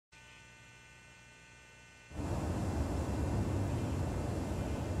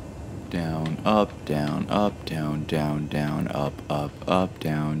down, up, down, up, down, down, down, up,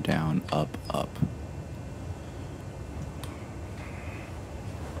 down, down, up.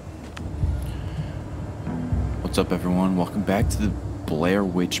 What's up, everyone? Welcome back to the Blair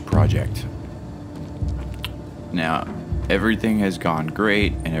Witch Project. Now, everything has gone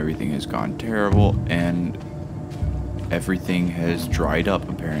great, and everything has gone terrible, and everything has dried up,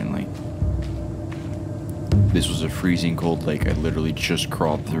 apparently. This was a freezing cold lake. I literally just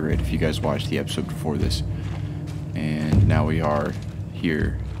crawled through it, if you guys watched the episode before this. And now we are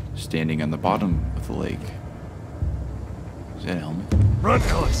here, standing on the bottom of the lake. Is that a helmet? Run,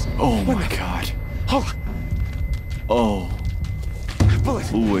 Collis! Oh my god. Oh! Oh. Bullet!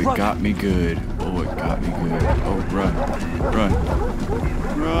 Oh, it Run. got me good. Oh, it got me good. Oh, run. Run.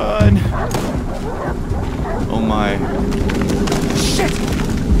 Run! Oh my. Shit!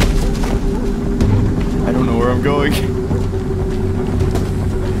 I don't know where I'm going.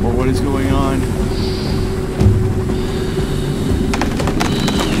 Or what is going on.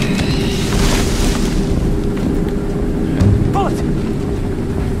 Bullet!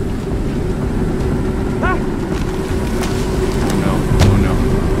 Ah! Oh no. Oh no.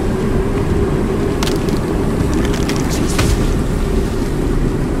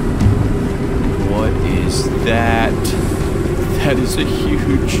 What is that? That is a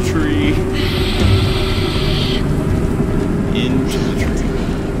huge tree. Into the tree.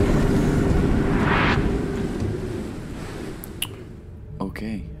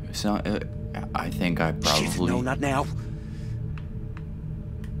 Okay, so I think I probably. Shit, no, not now.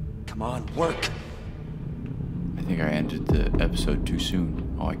 Come on, work. I think I ended the episode too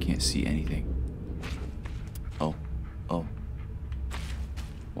soon. Oh, I can't see anything. Oh.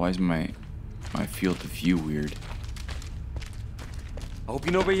 Why is my field of view weird? I hope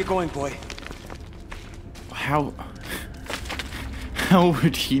you know where you're going, boy. How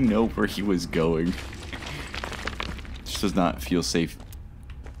would he know where he was going? This does not feel safe.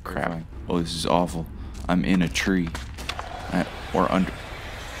 Crap. Oh, this is awful. I'm in a tree. Or under.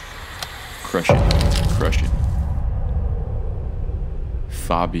 Crush it. Crush it.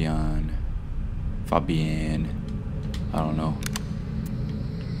 Fabian. I don't know.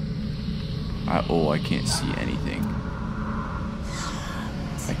 I can't see anything.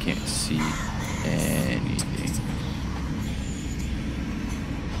 I can't see anything.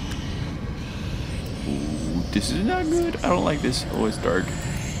 Ooh, this is not good. I don't like this. Oh, it's dark.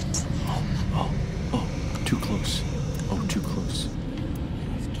 Oh, too close. Oh, too close.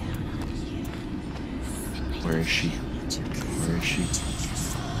 Where is she? Where is she?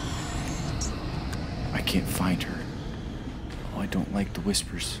 I can't find her. Oh, I don't like the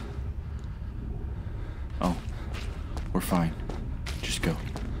whispers. Oh, we're fine. Just go.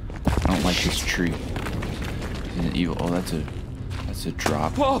 I don't like this tree. Isn't it evil? Oh, that's a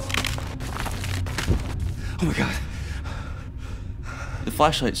drop. Whoa! Oh my god. The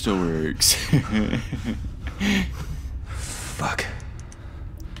flashlight still works. Fuck.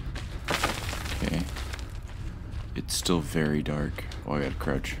 Okay. It's still very dark. Oh, I gotta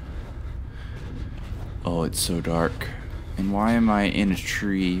crouch. Oh, it's so dark. And why am I in a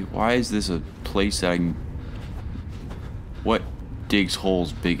tree? Why is this a place that I can... What digs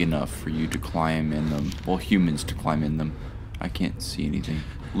holes big enough for you to climb in them? Well, humans to climb in them. I can't see anything.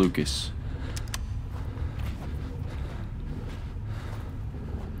 Lucas.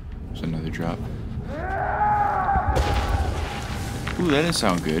 There's another drop. Ooh, that didn't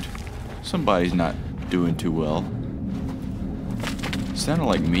sound good. Somebody's not doing too well. Sounded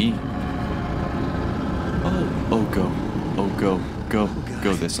like me. Oh, go. Oh, go. Go.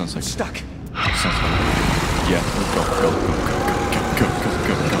 Go. That sounds like... Stuck. Sounds like... Yeah.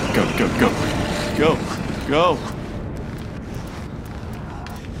 Go.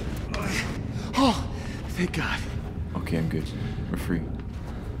 Oh, thank God. Okay, I'm good. We're free.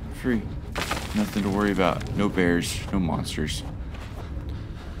 Free. Nothing to worry about. No bears. No monsters.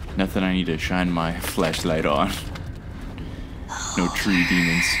 Nothing I need to shine my flashlight on. No tree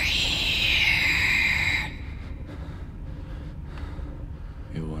demons.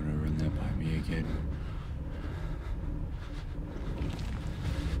 You want to run that by me again?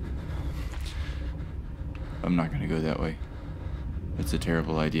 I'm not gonna go that way. That's a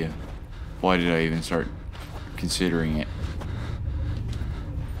terrible idea. Why did I even start considering it?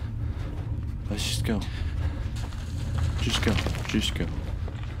 Let's just go. Just go. Just go.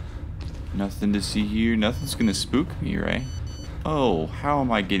 Nothing to see here. Nothing's gonna spook me, right? Oh, how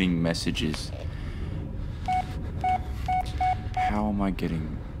am I getting messages? How am I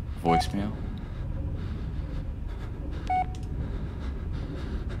getting voicemail?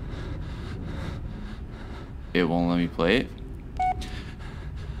 It won't let me play it.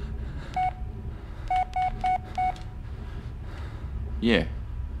 Yeah.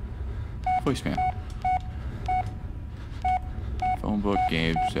 Voicemail. Phone book,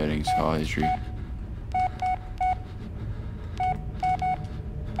 game, settings, call history.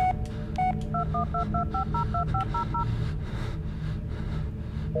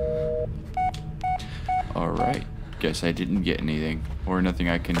 Alright. Guess I didn't get anything. Or nothing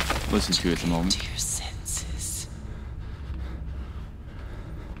I can listen to at the moment. To your senses.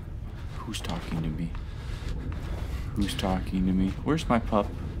 Who's talking to me? Who's talking to me? Where's my pup?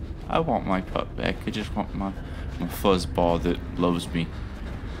 I want my pup back. I just want my fuzzball that loves me.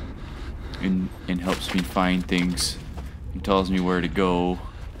 And helps me find things. And tells me where to go.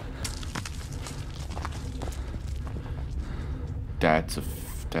 That's a...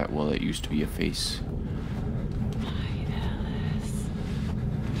 well, that used to be a face.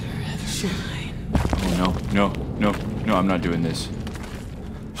 Shit. Oh no, no, I'm not doing this.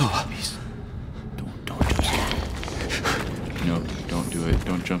 Oh, please. Don't jump scare me. No, don't do it.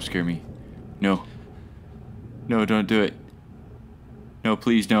 Don't jump scare me. No. No, don't do it. No,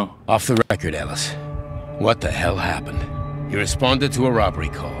 please, no. Off the record, Ellis. What the hell happened? You responded to a robbery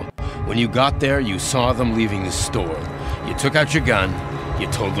call. When you got there, you saw them leaving the store. You took out your gun. You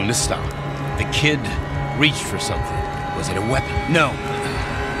told them to stop. The kid reached for something. Was it a weapon? No.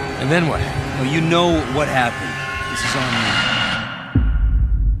 And then what happened? No, you know what happened. This is on me.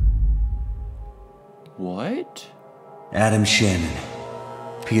 What? Adam Shannon.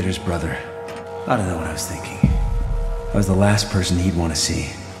 Peter's brother. I don't know what I was thinking. I was the last person he'd want to see.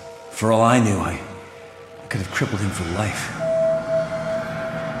 For all I knew, I could have crippled him for life.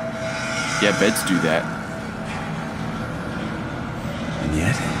 Yeah, beds do that. And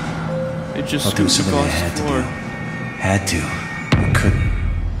yet, It just I'll do scoots something I across had the to floor. do. Had to. But couldn't.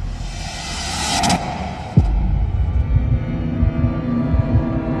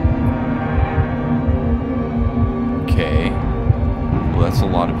 Okay. Well, that's a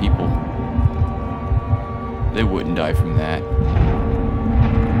lot of people. They wouldn't die from that.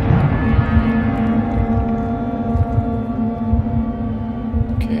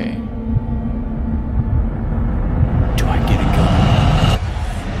 Okay. Do I get a gun?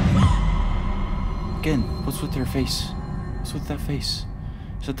 Again, what's with their face? What's with that face?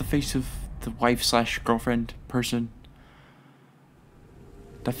 Is that the face of the wife slash girlfriend person?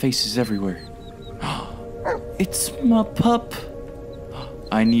 That face is everywhere. It's my pup.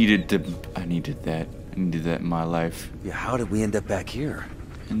 I needed that. I needed that in my life. Yeah, how did we end up back here?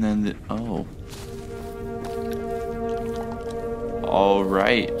 And then oh. All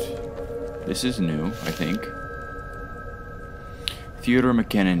right. This is new, I think. Theodore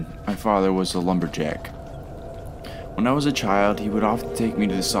McKinnon. My father was a lumberjack. When I was a child, he would often take me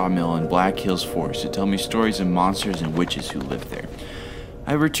to the sawmill in Black Hills Forest to tell me stories of monsters and witches who lived there.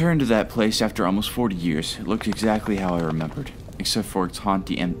 I returned to that place after almost 40 years. It looked exactly how I remembered, except for its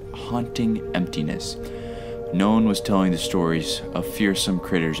haunting emptiness. No one was telling the stories of fearsome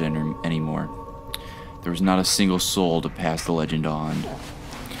critters anymore. There was not a single soul to pass the legend on.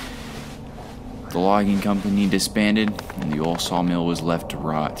 The logging company disbanded, and the old sawmill was left to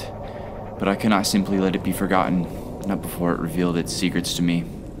rot. But I could not simply let it be forgotten, not before it revealed its secrets to me,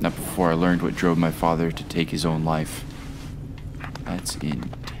 not before I learned what drove my father to take his own life. That's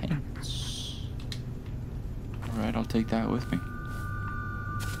intense. Alright, I'll take that with me.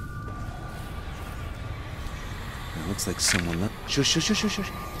 It looks like someone left. Shush.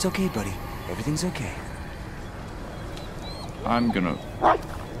 It's okay, buddy. Everything's okay. I'm gonna...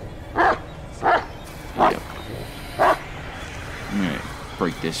 Yep. I'm gonna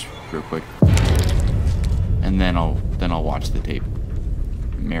break this real quick. And then I'll watch the tape.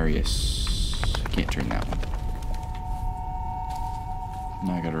 Marius. I can't turn that one.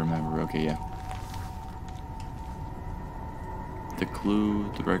 Now I gotta remember. Okay, yeah. The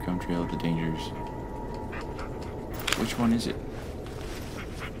clue, the breadcrumb trail, the dangers. Which one is it?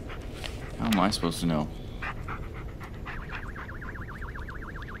 How am I supposed to know?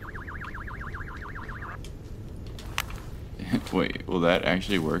 Wait, will that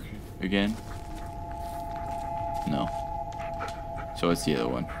actually work again? No. So it's the other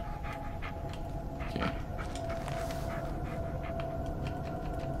one. Okay.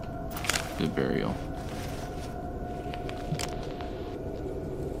 The burial.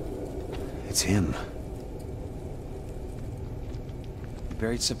 It's him. He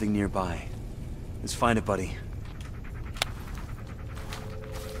buried something nearby. Let's find it, buddy.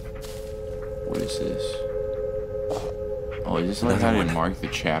 What is this? Oh, is this like how they mark the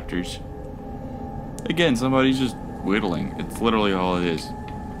chapters? Again, somebody's just whittling. It's literally all it is.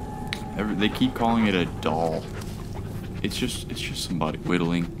 They keep calling it a doll. It's just somebody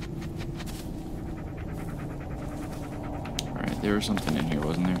whittling. Alright, There was something in here,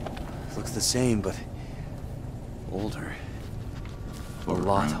 wasn't there? Looks the same, but older. A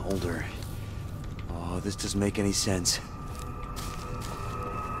lot older. Oh, this doesn't make any sense.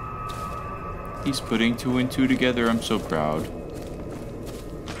 He's putting 2 and 2 together. I'm so proud.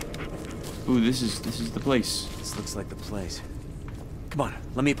 Ooh, this is the place. This looks like the place. Come on,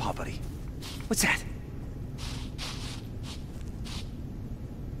 let me pop, buddy. What's that?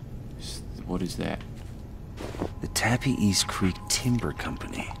 What is that? The Tappy East Creek Timber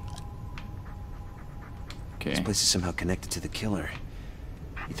Company. Okay. This place is somehow connected to the killer.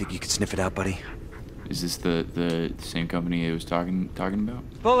 You think you could sniff it out, buddy? Is this the same company I was talking about?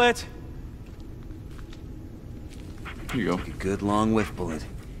 Bullet! Here you go. A good long whiff, Bullet.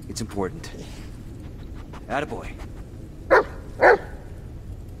 It's important. Attaboy.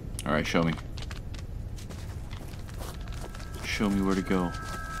 All right, show me. Show me where to go.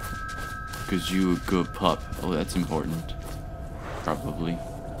 Cause you a good pup. Oh, that's important. Probably.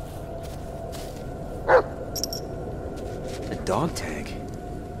 A dog tag?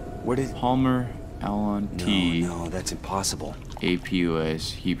 Where did... Palmer Allen T. No, that's impossible.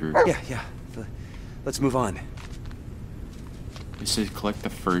 APOS Hebrew. Yeah. Let's move on. It says collect the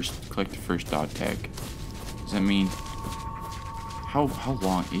first dog tag. Does that mean how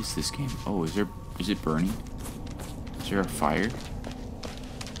long is this game? Oh, is it burning? Is there a fire?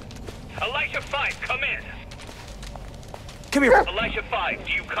 Elisha 5, come in. Come here. Elisha 5,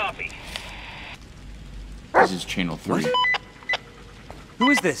 do you copy? This is channel 3. What?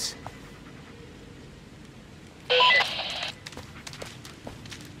 Who is this?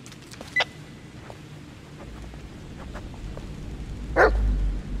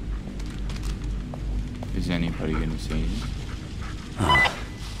 Is anybody gonna say anything?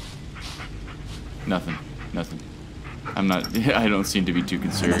 Nothing. I'm not. I don't seem to be too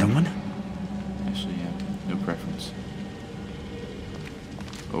concerned. Another one? Actually, yeah, no preference.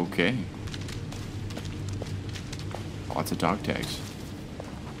 Okay. Lots of dog tags.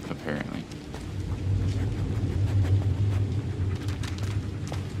 Apparently.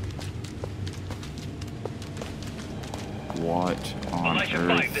 What on Elisha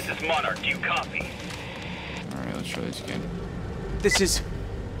earth? 5, this is Monarch, do you copy? Alright, let's try this again. This is...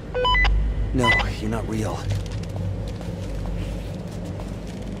 No, you're not real.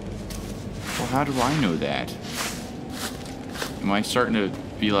 Well, how do I know that? Am I starting to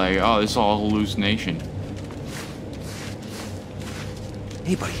be like, oh, this is all hallucination?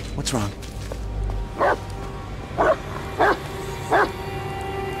 Hey, buddy, what's wrong?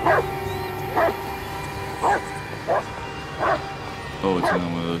 Oh, it's another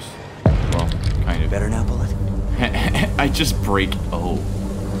one of those. Well, kind of. Better now, Bullet? I just break. Oh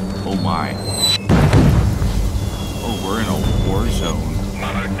my. Oh, we're in a war zone.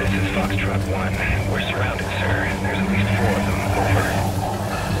 Monarch, this is Foxtrot 1. We're surrounded, sir. There's at least 4 of them. Over.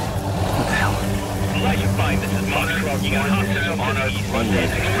 What the hell? Elisha 5, this is Foxtrot 1. You got hostages to the east.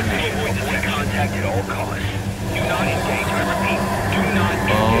 Avoid this contact at all costs. Do not engage, I repeat. Do not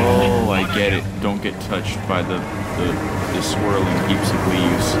engage. Oh, I get it. Don't get touched by the swirling heaps of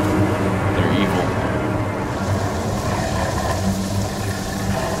leaves. They're evil.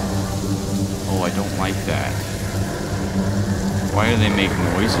 Oh, I don't like that. Why do they make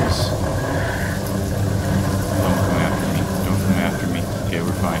noises? Don't come after me. Don't come after me. Okay,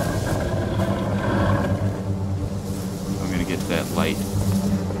 we're fine. I'm gonna get that light.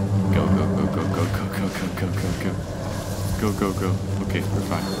 Go. Go. Okay, we're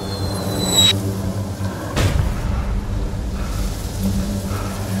fine.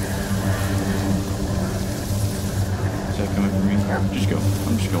 Is that coming for me? Just go.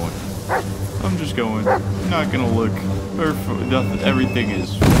 I'm just going. I'm not gonna look. Everything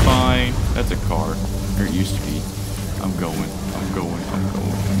is fine. That's a car. Or it used to be. I'm going.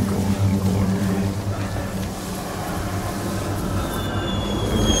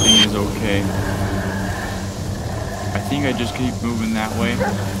 Everything is okay. I think I just keep moving that way.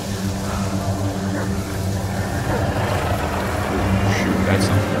 Shoot, that's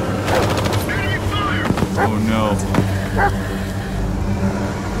something. Oh no.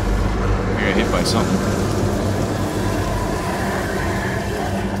 I got hit by something.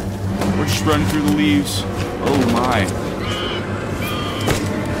 We're just running through the leaves. Oh my.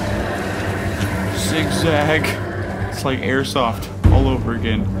 Zigzag. It's like airsoft all over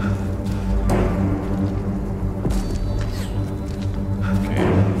again. Okay.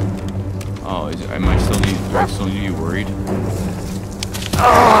 Oh, do I still need to be worried?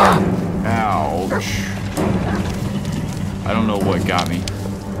 Ouch. I don't know what got me.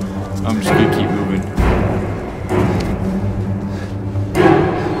 I'm just gonna keep moving.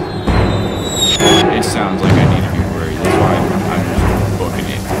 It sounds like I need to be worried. That's why I'm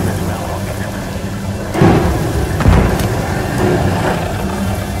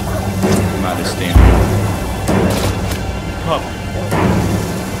pup.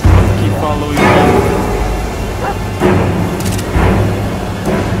 Keep following me.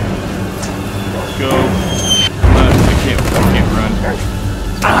 Let's go. I can't run.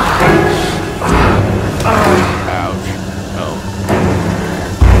 Ouch. Oh.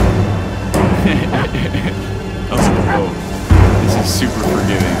 Oh. This is super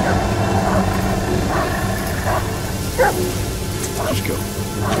forgiving. Just go.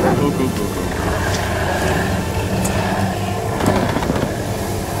 Go, go, go, go.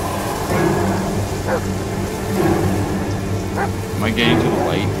 Am I getting to the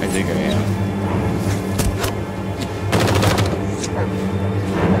light? I think I am.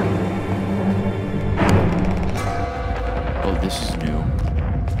 Oh, this is new.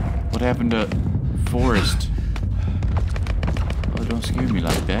 What happened to Forrest? Oh, don't scare me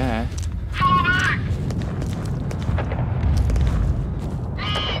like that.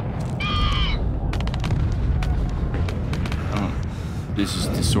 Oh, this is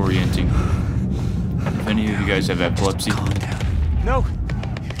disorienting. If any of you guys have epilepsy, No!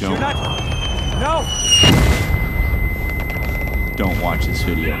 don't. You're not! No! Don't watch this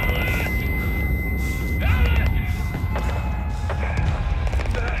video.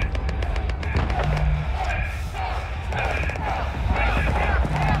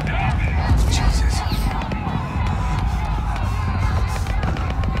 Jesus.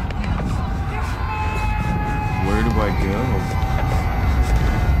 Where do I go?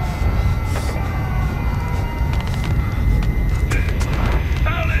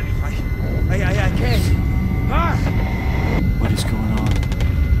 I can't. Ah! What is going on?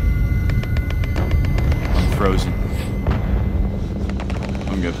 I'm frozen.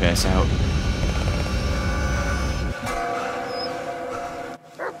 I'm gonna pass out.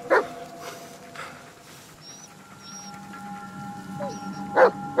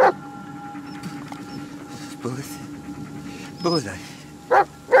 Bullet.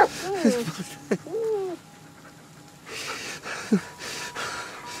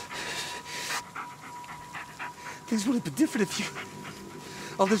 Things would have been different if you...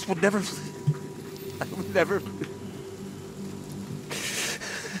 All this would never... I would never... I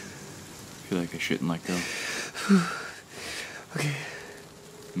feel like I shouldn't let go. Okay.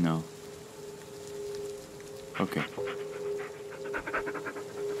 No. Okay.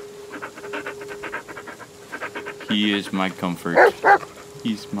 He is my comfort.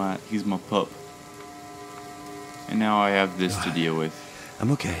 He's my pup. And now I have this to deal with.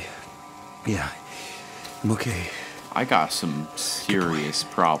 I'm okay. Yeah. I'm okay. I got some serious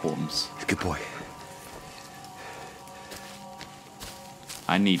problems. Good boy.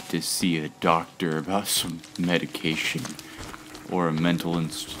 I need to see a doctor about some medication or a mental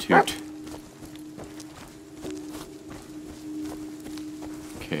institute.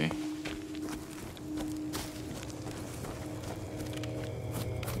 Okay.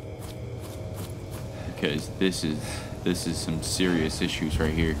 Because this is some serious issues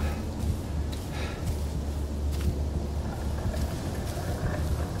right here.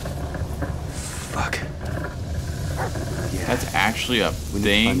 Fuck. Yeah. That's actually a We need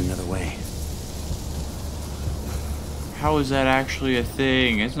to find thing. another way. How is that actually a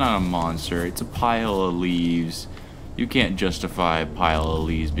thing? It's not a monster. It's a pile of leaves. You can't justify a pile of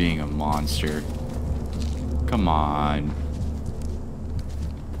leaves being a monster. Come on.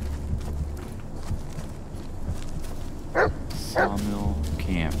 Sawmill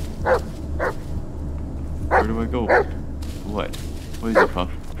camp. Where do I go? What? What is it, pup?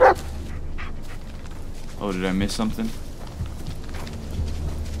 Oh, did I miss something?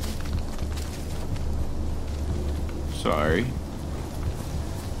 Sorry.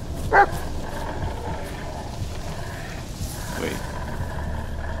 Wait.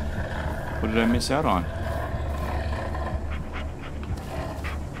 What did I miss out on?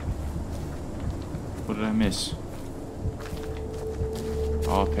 What did I miss?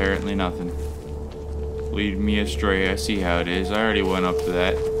 Oh, apparently nothing. Lead me astray. I see how it is. I already went up to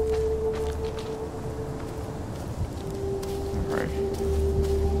that. Alright.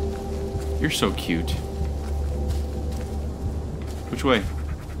 You're so cute. Which way?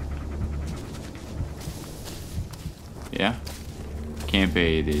 Yeah? Camp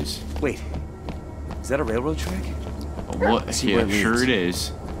A it is. Wait. Is that a railroad track? What? I see Yeah, where it sure leads. it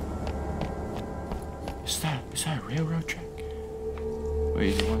is. Is that a railroad track?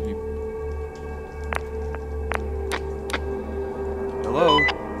 Wait, you want me? Hello?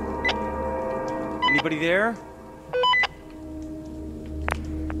 Anybody there?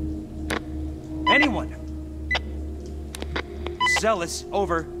 Anyone? Zealous,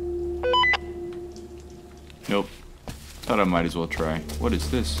 over. Nope. Thought I might as well try. What is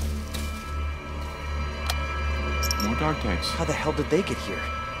this? More dog tags. How the hell did they get here?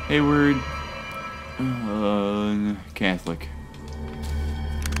 Hayward. Catholic.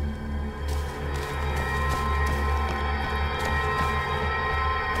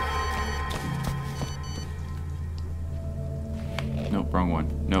 Nope, wrong one.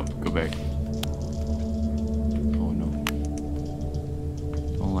 Nope, go back. Oh no.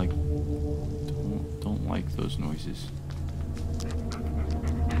 Don't like those noises.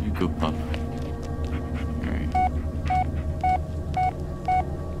 You go, pup. Alright.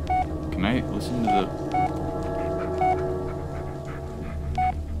 Can I listen to the...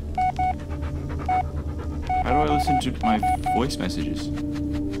 How do I listen to my voice messages?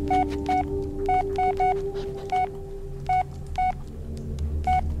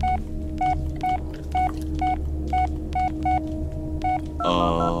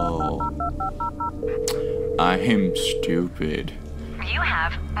 Oh. I'm stupid. You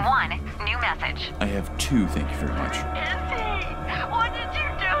have one new message. I have two, thank you very much. Izzy, what did you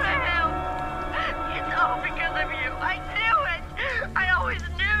do to him? It's all because of you. I knew it. I always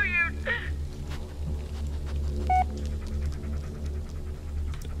knew you'd...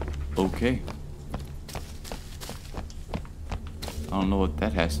 Okay. I don't know what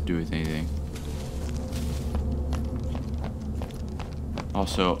that has to do with anything.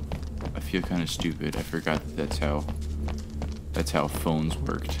 Also, I feel kind of stupid. I forgot that that's how phones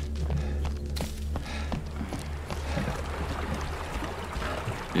worked.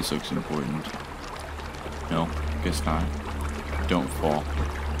 This looks important. No, guess not. Don't fall.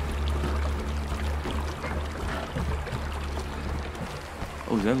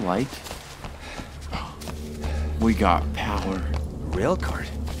 Oh, is that light? We got power. Rail cart.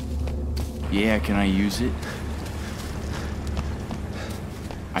 Yeah, can I use it?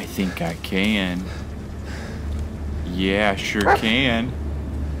 I think I can. Yeah, sure can.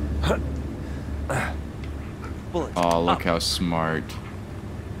 Bullet. Oh, look how smart.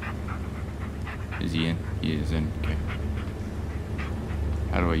 Is he in? He is in. Okay.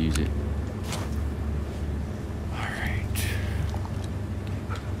 How do I use it? Alright.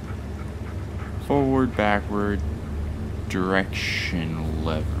 Forward, backward, direction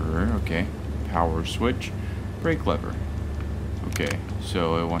lever. Okay. Power switch. Brake lever. Okay.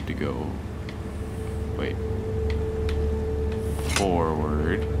 So I want to go... Wait.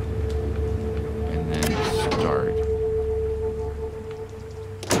 Forward. And then start.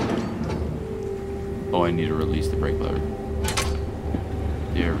 Oh, I need to release the brake lever.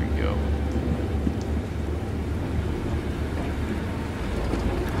 There we go.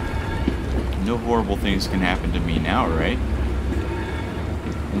 No horrible things can happen to me now, right?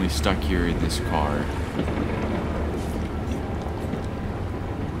 Only stuck here in this car.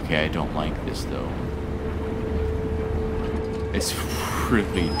 Okay, I don't like this though. It's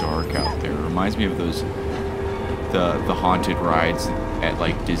really dark out there. It reminds me of those the haunted rides at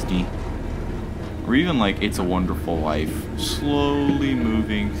like Disney. Or even like It's a Wonderful Life. Slowly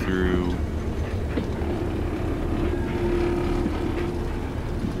moving through.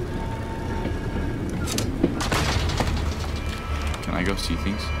 Can I go see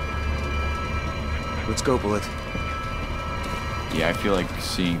things? Let's go, Bullet. Yeah, I feel like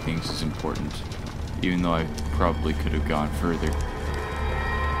seeing things is important. Even though I probably could have gone further.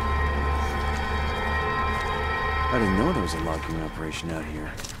 I didn't know there was a logging operation out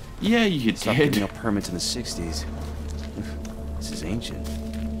here. Yeah, you Stopped giving did. out permits in the 60s. This is ancient.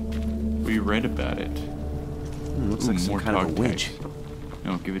 We read about it. Looks Ooh, like some more kind of a dog winch. tags.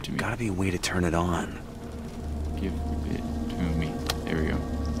 No, give it to me. Gotta be a way to turn it on. Give it to me. There we go.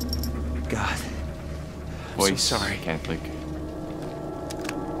 God. Voice, so sorry. Catholic.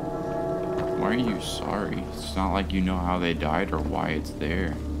 Why are you sorry? It's not like you know how they died or why it's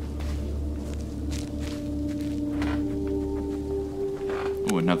there.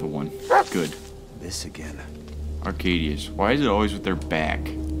 Ooh, another one. Good. This again. Arcadius. Why is it always with their back?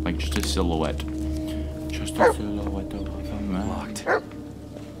 Like just a silhouette. Just a silhouette of a man. Locked.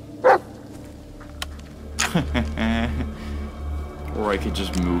 Or I could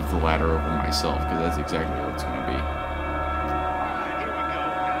just move the ladder over myself, because that's exactly what it's going to be. Alright, here we go.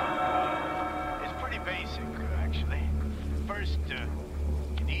 Now, it's pretty basic, actually. First,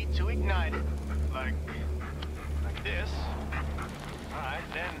 you need to ignite it, like this. Alright,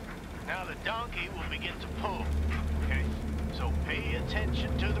 then, now the donkey will begin to pull, okay? So pay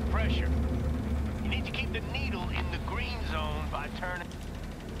attention to the pressure. You need to keep the needle in the green zone by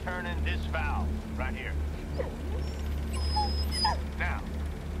turning this valve right here. Now,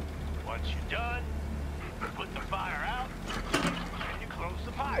 once you're done, you put the fire out, and you close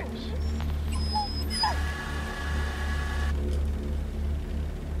the pipes.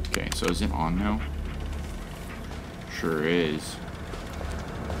 Okay, so is it on now? Sure is.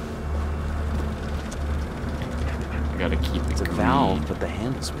 I gotta keep it It's a green. valve, but the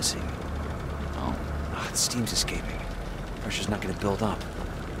handle's missing. Oh. Ah, the steam's escaping. Pressure's not gonna build up.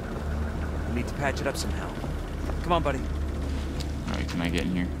 We need to patch it up somehow. Come on, buddy. Alright, can I get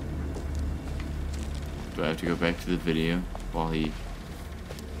in here? Do I have to go back to the video while he...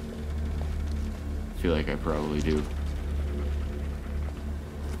 I feel like I probably do.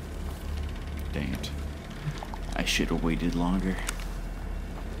 Dang it. I should have waited longer.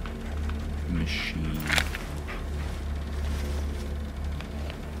 Machine.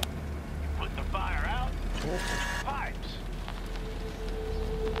 Put the fire out. Pipes.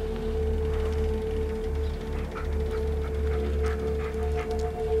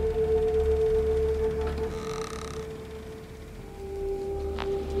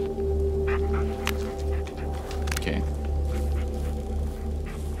 Okay.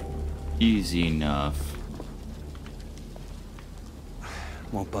 Easy enough.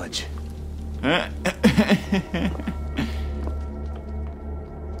 Won't budge.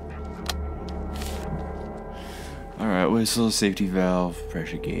 Alright, whistle, safety valve,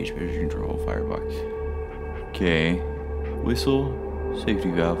 pressure gauge, pressure control, firebox. Okay. Whistle,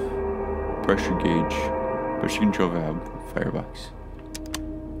 safety valve, pressure gauge, pressure control valve, firebox.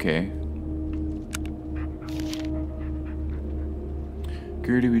 Okay.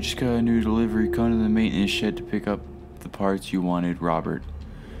 Gertie, we just got a new delivery. Come to the maintenance shed to pick up the parts you wanted, Robert.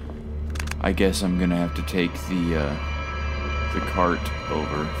 I guess I'm gonna have to take the cart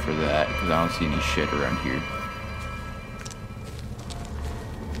over for that, because I don't see any shit around here.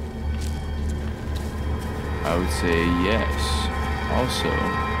 I would say yes. Also,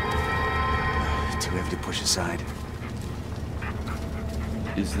 Too heavy to push aside.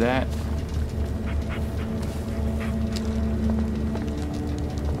 is that...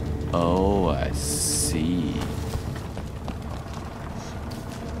 Oh, I see.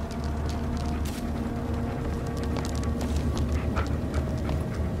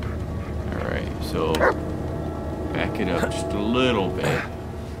 Alright, so back it up just a little bit.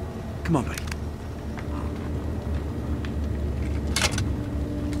 Come on, buddy.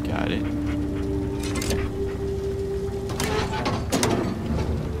 Got it.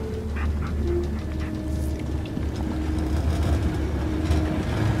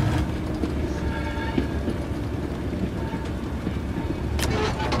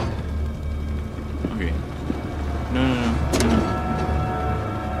 Okay. No.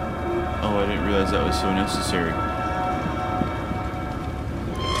 Oh, I didn't realize that was so necessary.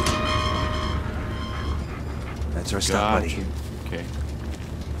 That's our stop, buddy. Gotcha. Okay.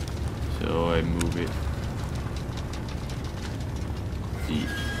 So I move it the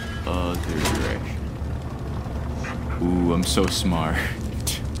other direction. Ooh, I'm so smart.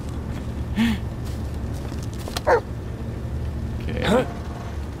 Okay.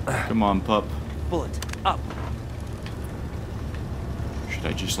 Come on, pup. Bullet, up. Should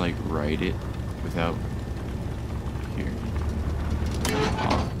I just like ride it without here?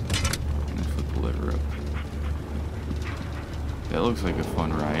 Oh, I'm gonna flip the lever up. That looks like a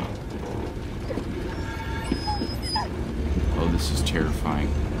fun ride. Oh, this is terrifying.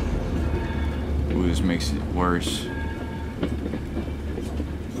 Ooh, this makes it worse.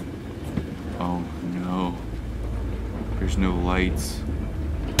 Oh no. There's no lights.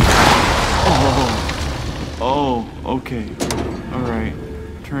 Oh, okay. Alright.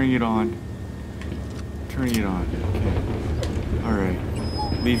 Turning it on. Turning it on. Okay. Alright.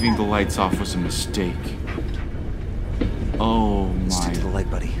 Leaving the lights off was a mistake. Oh my. Stick to the light,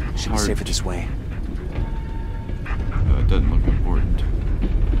 buddy. Should be heart. safer this way. It doesn't look important.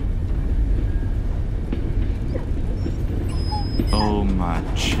 Oh, my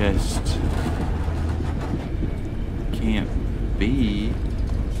chest. Can't be.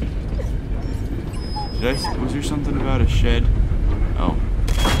 Was there something about a shed? Oh.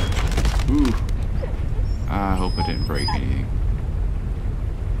 Ooh. I hope I didn't break anything.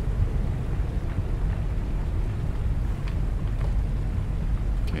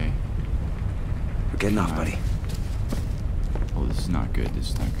 Okay. We're getting off, buddy. Oh, this is not good. This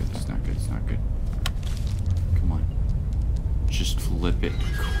is not good. This is not good. It's not good. Come on. Just flip it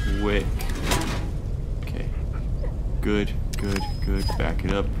quick. Okay. Good. Back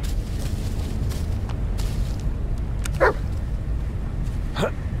it up.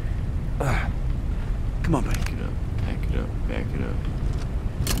 Come on, buddy. Back it up.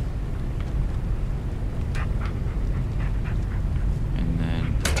 And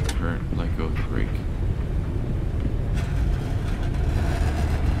then let go of the brake.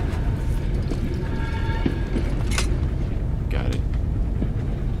 Got it.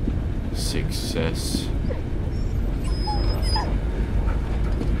 Success.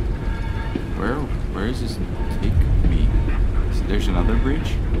 Where does this take me? So there's another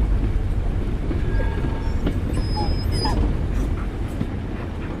bridge?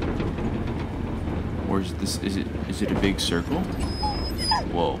 Or is this, is it a big circle?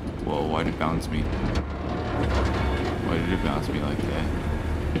 Whoa, why did it bounce me? Why did it bounce me like that?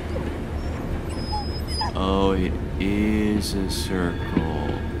 Oh, it is a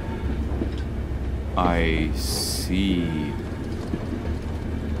circle. I see.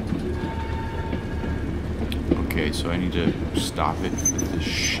 Okay, so I need to stop it with the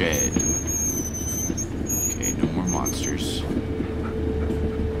shed. Okay, no more monsters.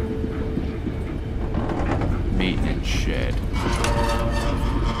 Maintenance shed.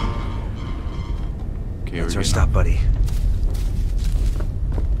 Okay, That's our stop, buddy.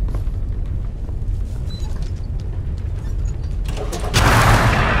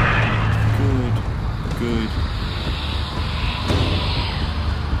 Good.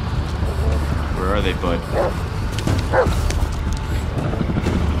 Where are they, bud?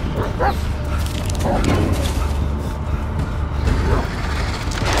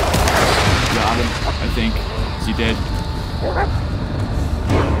 Got him, I think. Is he dead?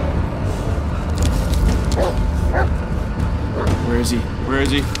 Where is he? Where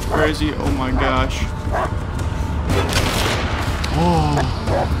is he? Where is he? Oh my gosh. Oh,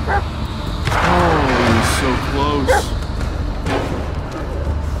 he was so close.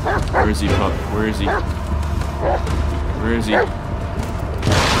 Where is he, pup? Where is he? Where is he? Got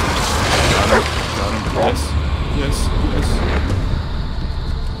him. Got him. Yes.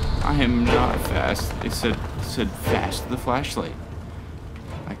 I am not fast. It said fast the flashlight.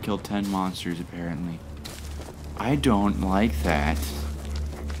 I killed 10 monsters apparently. I don't like that.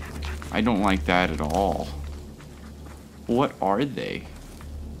 I don't like that at all. What are they?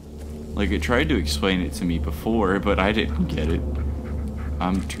 Like, it tried to explain it to me before, but I didn't get it.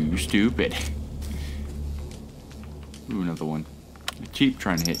 I'm too stupid. Ooh, another one. I keep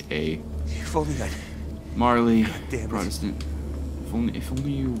trying to hit A. If only I... Marley, damn it. Protestant. If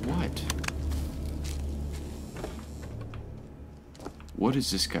only you what? What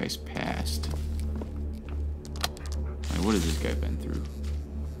is this guy's past? Like, what has this guy been through?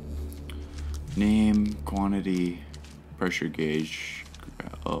 Name, quantity, pressure gauge.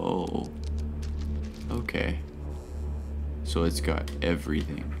 Oh. Okay. So it's got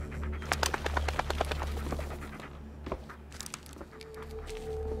everything.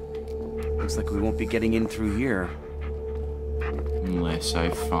 Looks like we won't be getting in through here. Unless I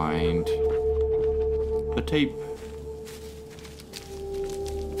find a tape.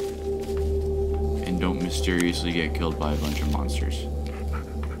 And don't mysteriously get killed by a bunch of monsters.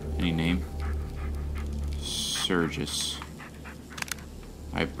 Any name? Surgus.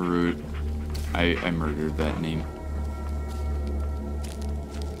 I murdered that name.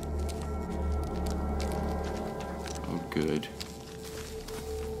 Oh, good.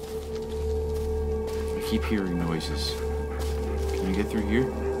 I keep hearing noises. Can I get through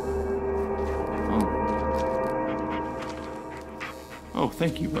here? Oh. Oh,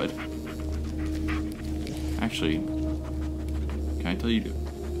 thank you, bud. Actually, can I tell you to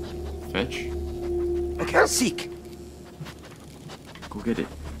fetch? Okay, seek. Go get it.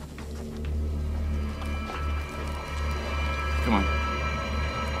 Come on.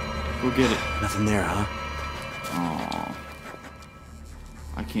 Go get it. Nothing there, huh? Aww.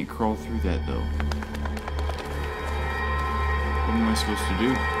 I can't crawl through that, though. What am I supposed to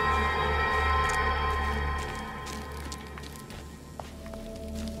do?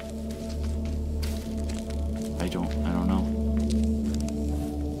 I don't know.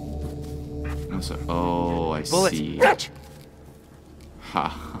 Unless oh, I Bullet. see. Catch. Ha.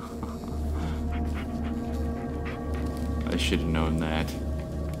 I should have known that.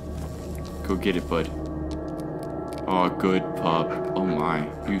 Go get it, bud. Oh, good pup. Oh my,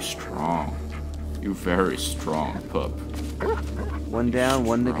 you strong. You very strong pup. One down,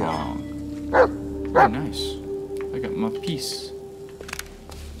 one to go. Strong. Oh, nice. I got my piece.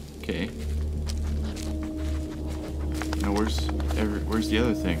 Okay. Now where's the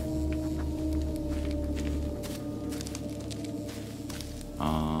other thing?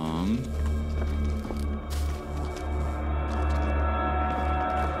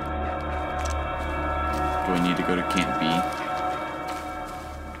 Do I need to go to Camp B?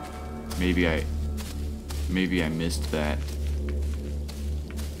 Maybe I missed that.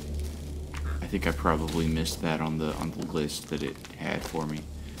 I think I probably missed that on the list that it had for me.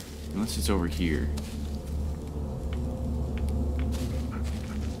 Unless it's over here.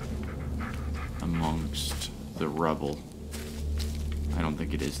 Amongst the rubble. I don't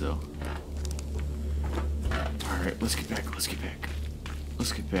think it is though. Alright, let's get back.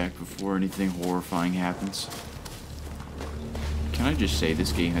 let's get back before anything horrifying happens. Can I just say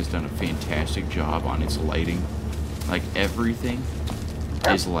this game has done a fantastic job on its lighting? Like, everything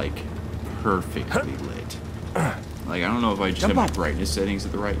is, like, perfectly lit. Like, I don't know if I just have my brightness settings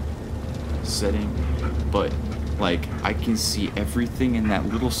at the right setting, but, like, I can see everything in that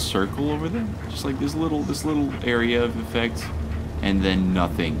little circle over there. Just like this little area of effect, and then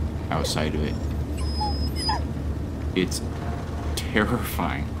nothing outside of it. It's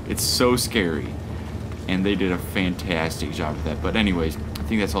terrifying. It's so scary. And they did a fantastic job with that. But anyways, I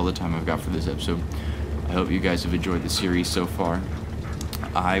think that's all the time I've got for this episode. I hope you guys have enjoyed the series so far.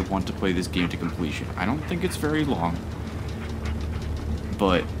 I want to play this game to completion. I don't think it's very long,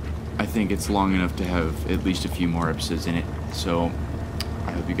 but I think it's long enough to have at least a few more episodes in it. So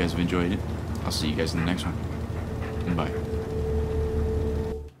I hope you guys have enjoyed it. I'll see you guys in the next one. Bye.